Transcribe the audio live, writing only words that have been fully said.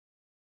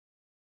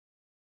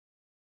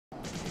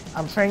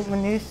I'm Frank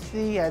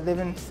Mennucci. I live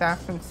in San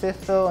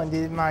Francisco, and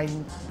this is my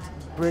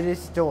British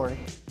story.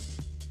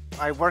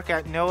 I work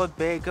at Noah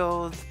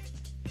Bagels,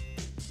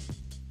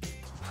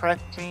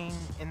 prepping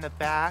in the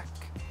back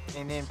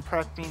and then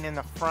prepping in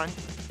the front,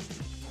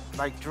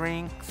 like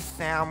drinks,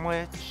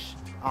 sandwich,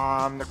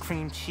 the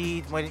cream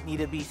cheese when it need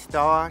to be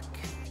stocked.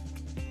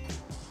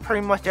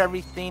 Pretty much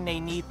everything they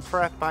need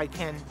prep I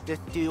can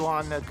just do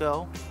on the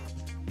go.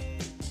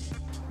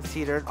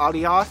 See, there's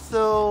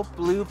aliaso,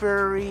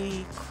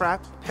 blueberry,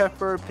 cracked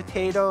pepper,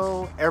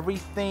 potato,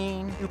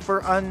 everything,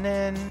 super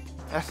onion.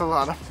 That's a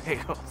lot of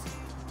bagels.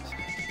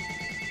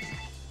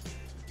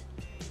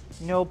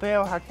 No,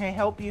 Bill, how can I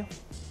help you?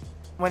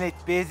 When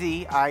it's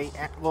busy, I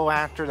will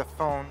answer the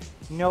phone.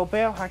 No,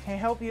 Bill, how can I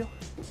help you?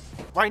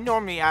 I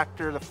normally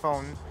answer the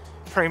phone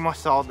pretty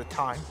much all the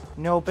time.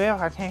 No, Bill,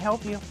 how can I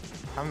help you?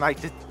 I'm like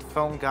the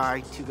phone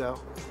guy to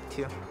go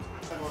to.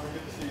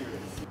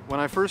 When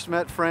I first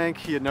met Frank,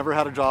 he had never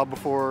had a job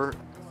before.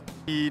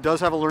 He does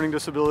have a learning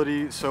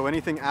disability, so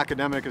anything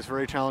academic is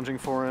very challenging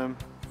for him.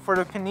 For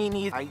the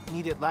panini, I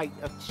needed like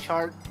a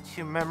chart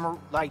to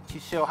to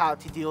show how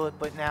to do it,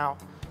 but now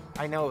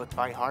I know it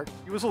by heart.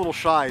 He was a little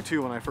shy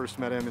too when I first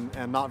met him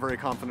and not very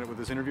confident with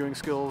his interviewing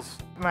skills.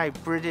 My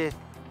British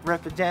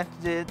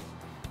representative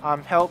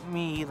helped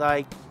me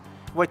like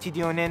what to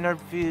do in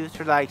interviews,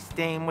 or like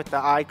staying with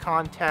the eye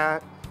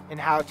contact and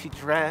how to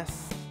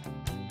dress.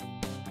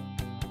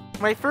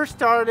 When I first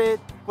started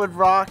with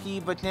Rocky,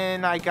 but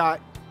then I got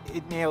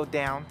it nailed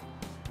down.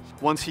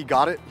 Once he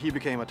got it, he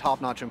became a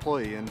top-notch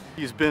employee, and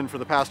he's been, for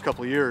the past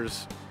couple of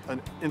years,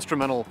 an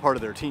instrumental part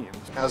of their team.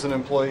 As an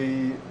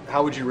employee,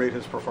 how would you rate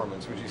his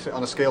performance? Would you say,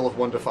 on a scale of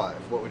 1 to 5,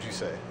 what would you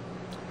say?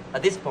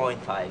 At this point,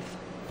 5.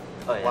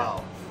 Oh, yeah.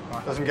 Wow.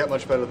 Doesn't get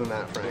much better than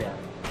that, Frank. Yeah.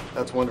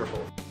 That's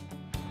wonderful.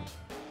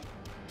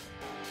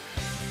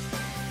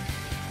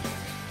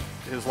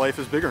 His life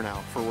is bigger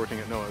now for working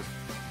at Noah's.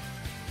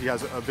 He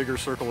has a bigger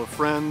circle of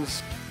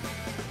friends.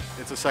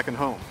 It's a second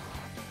home.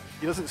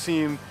 He doesn't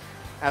seem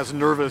as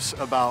nervous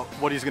about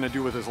what he's going to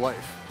do with his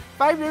life.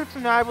 5 years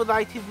from now, I would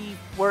like to be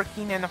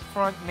working in the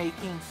front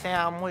making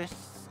sandwiches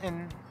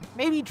and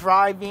maybe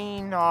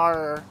driving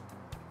or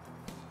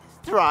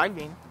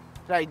driving.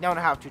 I don't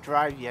know how to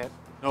drive yet.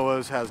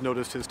 Noah's has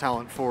noticed his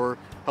talent for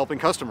helping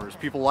customers.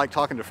 People like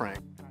talking to Frank.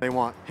 They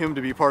want him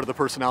to be part of the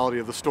personality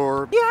of the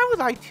store. Yeah, I would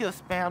like to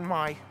expand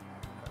my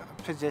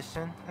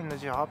position in the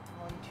job.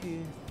 1,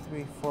 2,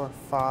 3, 4,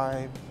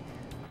 5.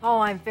 Oh,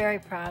 I'm very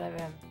proud of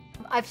him.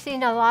 I've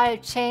seen a lot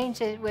of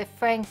changes with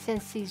Frank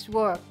since he's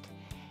worked.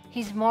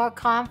 He's more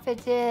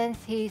confident,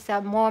 he's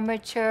more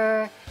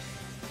mature.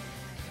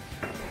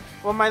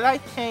 Well, my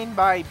life changed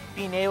by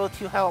being able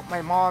to help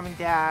my mom and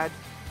dad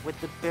with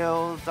the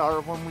bills,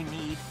 or when we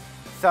need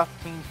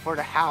something for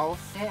the house.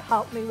 He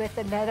helped me with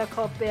the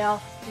medical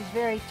bill. He's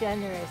very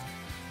generous.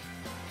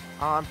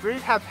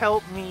 British have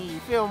helped me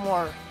feel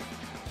more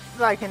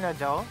like an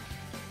adult.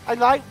 I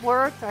like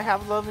work. I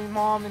have a loving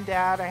mom and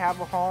dad. I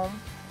have a home.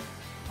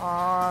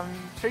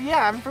 So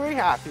yeah, I'm very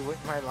happy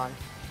with my life.